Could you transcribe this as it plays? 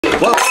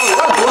Whoa,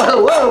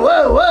 whoa, whoa,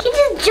 whoa, whoa. He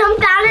just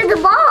jumped out of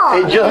the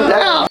ball. He jumped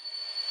out.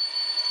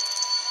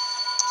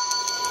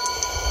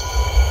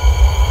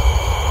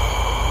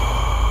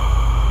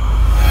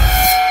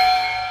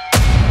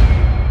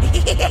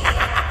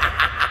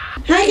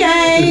 Hi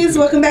guys,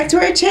 welcome back to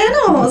our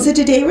channel. So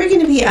today we're going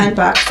to be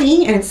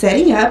unboxing and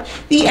setting up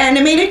the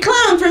animated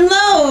clown from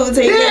Lowe's.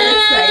 Are you guys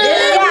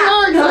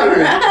excited?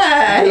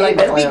 Yeah. Alright, Like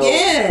let's clowns.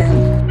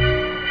 begin.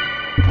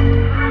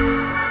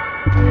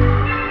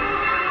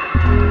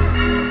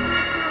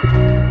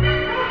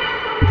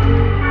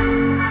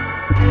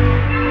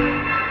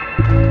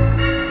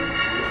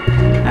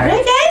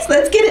 Alright guys,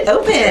 let's get it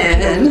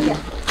open.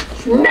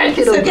 Smack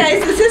it So open.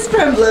 guys, this is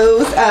from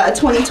Lowe's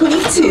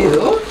 2022.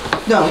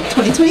 No,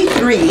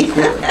 2023.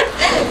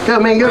 Go,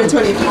 man, go.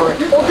 2024.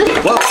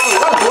 Whoa,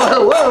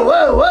 whoa, whoa,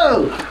 whoa,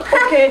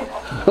 whoa. Okay.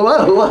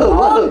 Whoa, whoa,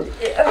 whoa.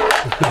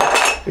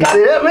 You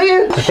see that,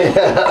 man?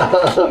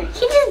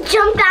 He just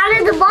jumped out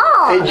of the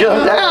ball. He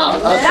jumped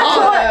out.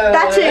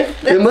 That's it.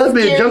 It must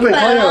be a Scary jumping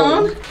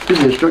clown. clown. Give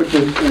me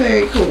instructions.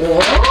 Very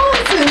cool.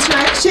 Some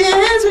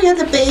instructions. We got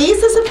the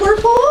base, the support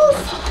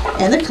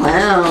poles, and the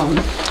clown.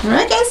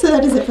 Alright guys, so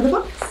that is it for the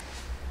box.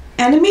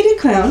 Animated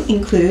clown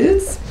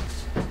includes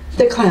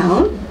the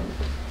clown,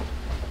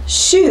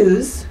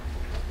 shoes,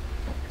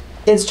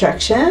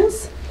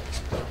 instructions,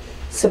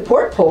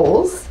 support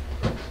poles,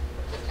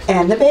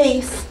 and the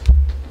base.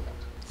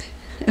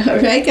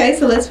 Alright guys,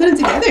 so let's put them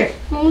together.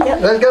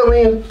 Let's go,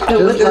 man.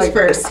 So what goes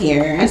first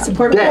here?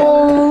 Support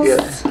poles.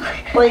 Yes.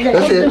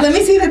 That's it. Let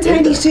me see the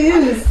tiny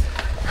shoes.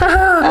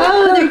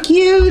 Oh, they're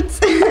cute.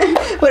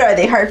 What are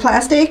they, hard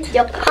plastic?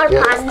 Yep. Hard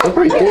Yeah, plastic. they're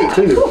pretty big,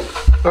 too.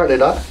 Aren't they,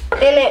 Doc?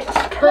 And it's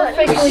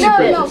perfectly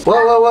fit. Whoa,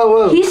 whoa, whoa,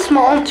 whoa. He's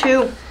small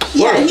too.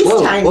 Yeah, he's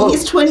whoa, tiny. whoa.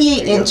 He's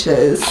 28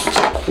 inches.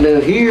 Now,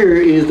 here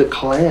is the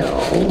clown.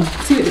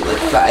 Let's see what he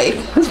looks like.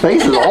 His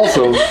face is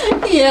awesome.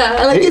 Yeah,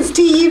 I like his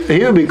teeth.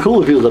 He would be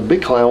cool if he was a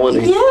big clown,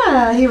 wouldn't he?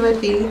 Yeah, he would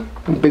be.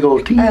 Big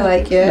old teeth. I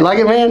like it. You like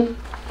it, man?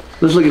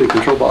 Let's look at the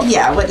control box.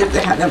 Yeah, what does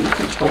it have on the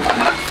control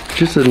box?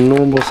 Just a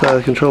normal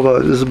size control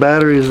box. This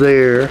battery is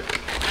there.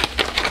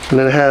 And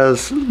then it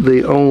has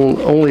the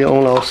only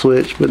on-off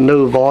switch, but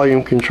no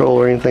volume control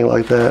or anything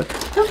like that.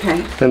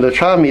 Okay. And the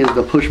try me is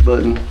the push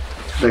button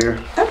there.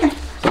 Okay.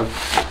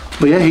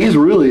 But yeah, he's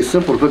really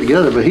simple to put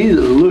together, but he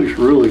looks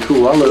really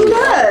cool. I love He his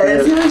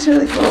does. He outfit. looks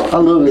really cool. I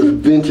love his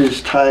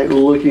vintage type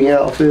looking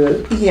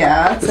outfit.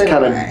 Yeah, It's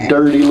kind of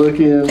dirty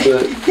looking,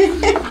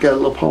 but got a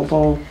little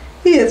pom-pom.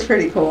 He is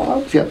pretty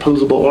cool. He's got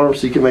posable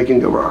arms so you can make him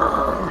go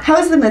 "Rawr."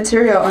 How's the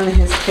material on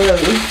his clothes?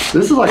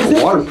 This is like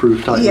a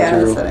waterproof type Yeah,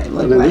 material. that's what it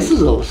looked And then this like.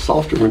 is a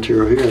softer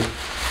material here.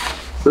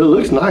 But it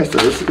looks nice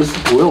though. This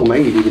is well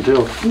made, you can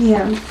tell.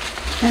 Yeah.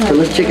 So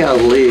let's check out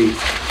his legs.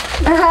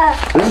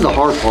 This is the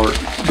hard part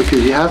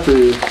because you have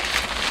to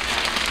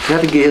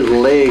get his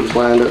legs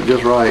lined up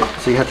just right.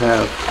 So you have to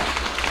have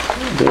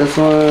this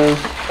one.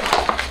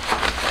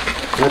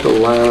 You have to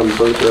line them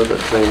both up at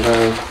the same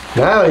time.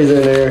 Now he's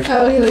in there.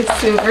 Oh, he looks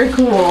super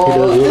cool.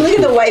 does And look look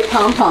at the white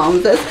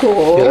pom-poms. That's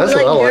cool. Yeah, that's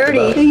what I like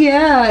about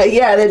it.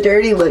 Yeah, they're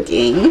dirty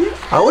looking.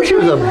 I wish it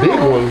was a big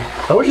one.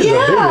 I wish it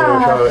was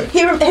a big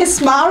animatronic. His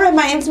smile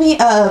reminds me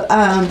of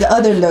the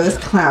other Lowe's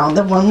clown,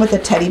 the one with the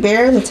teddy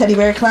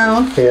bear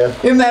clown. Yeah.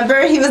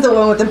 Remember? He was the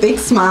one with the big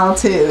smile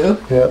too.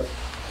 Yep.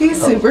 He's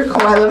super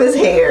cool. I love his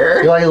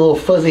hair. You like his little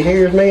fuzzy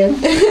hairs, man?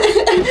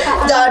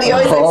 Dottie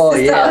always likes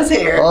to style his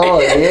hair. Oh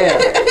yeah.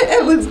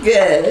 It was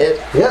good.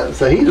 Yeah,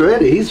 so he's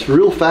ready. He's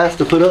real fast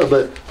to put up,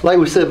 but like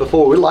we said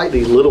before, we like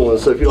these little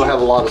ones. So if you don't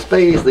have a lot of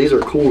space, these are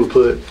cool to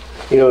put,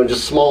 you know, in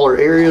just smaller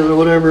areas or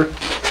whatever.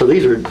 So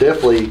these are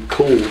definitely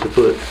cool to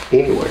put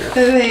anywhere.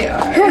 They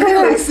are. They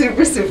look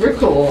super, super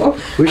cool.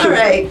 We should- All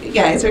right,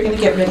 guys, we're going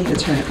to get ready to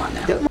turn them on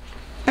now. Yep.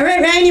 All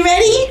right, Ryan, you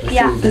ready?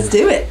 Yeah. Let's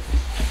do it.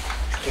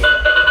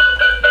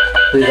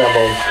 These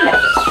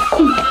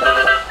eyeballs.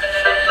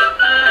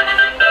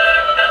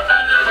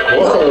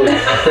 Whoa.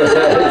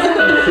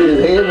 See his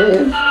hand,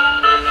 man?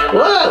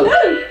 Whoa.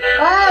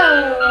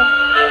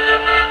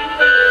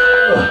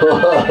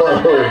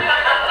 Whoa.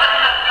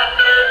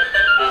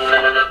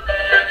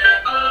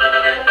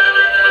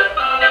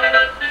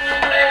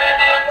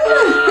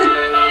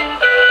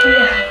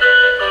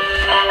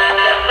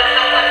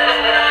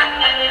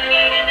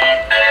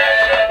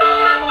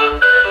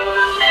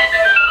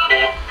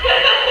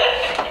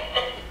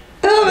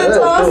 Oh, that's That's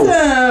cool.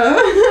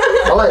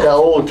 awesome. I like that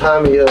old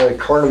timey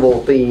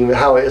carnival theme,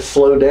 how it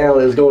slowed down.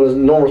 It was going at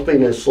normal speed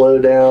and it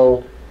slowed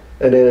down.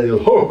 And then it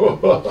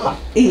goes,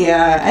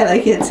 Yeah, I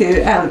like it too.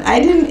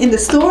 In the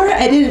store,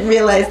 I didn't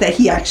realize that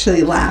he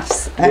actually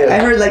laughs. I Yeah.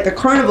 heard like the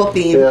carnival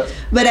theme, Yeah.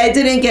 but I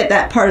didn't get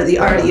that part of the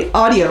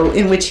audio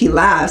in which he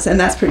laughs, and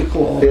that's pretty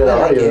cool. yeah, the I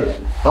like audio. it.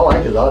 I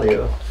like his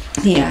audio.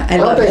 Yeah, I I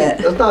don't love think it.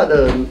 that's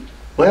not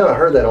we haven't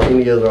heard that on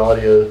any other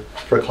audio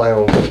for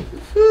clowns.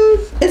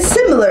 It's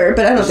similar,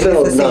 but I don't think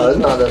it's the same. No, it's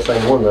not that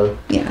same one though.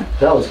 Yeah,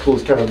 That was cool.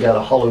 It's kind of got a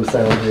hollow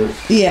sound to it.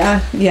 yeah.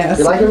 You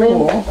like Super him, man?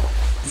 cool.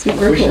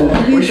 Super We cool.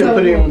 should He's put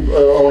so him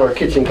on our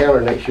kitchen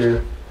counter next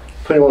year.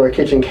 put him on our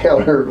kitchen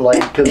counter,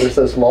 like, because they're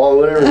so small or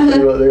whatever, and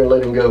put him up there and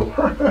let him go.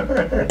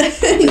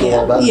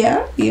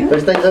 Yeah. Don't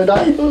you think so,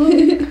 Dot?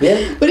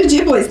 Yeah? What did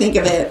you boys think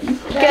of it?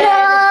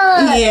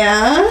 Good.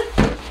 Yeah?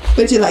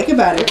 What'd you like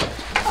about it?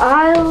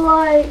 I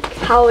like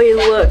how he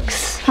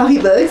looks. How he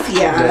looks?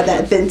 Yeah,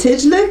 that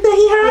vintage look that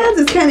he has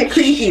is kind of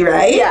creepy,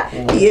 right? Yeah.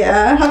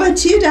 Yeah. How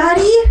about you,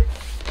 Daddy?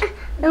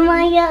 Oh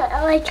my god,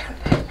 I like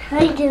how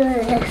he do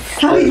this.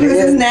 How he moves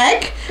his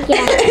neck?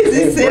 Yeah. Is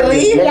it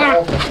silly?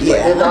 Yeah.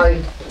 Yeah.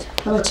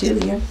 How about you,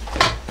 Leah?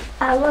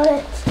 I love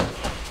it.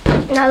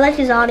 And I like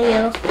his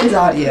audio. His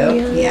audio.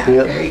 Yeah.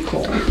 Yep. Very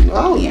cool.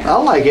 I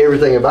like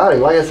everything about him.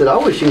 Like I said, I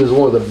wish he was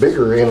one of the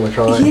bigger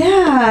animatronics.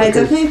 Yeah, I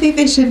definitely think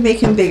they should make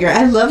him bigger.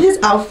 I love his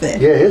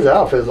outfit. Yeah, his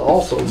outfit is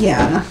awesome.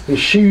 Yeah. His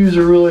shoes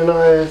are really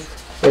nice.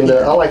 And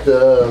I like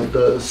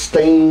the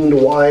stained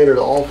white or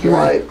the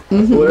off-white,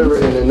 whatever.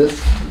 And then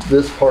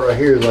this part right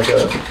here is like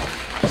a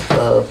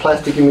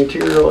plasticky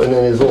material, and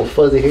then his little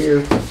fuzzy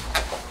hair.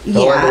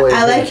 Yeah,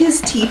 I like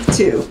his teeth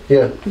too.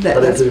 Yeah.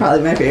 That's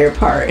probably my favorite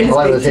part. I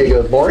like his hair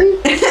goes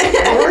boring,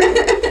 boring,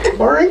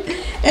 boring.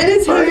 And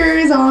his hair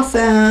is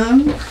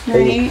awesome,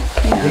 right?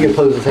 He can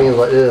pose his hands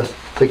like this.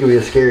 So he could be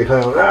a scary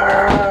clown.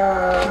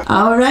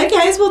 All right,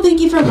 guys. Well, thank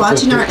you for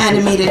watching our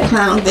animated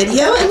clown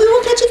video, and we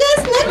will catch you guys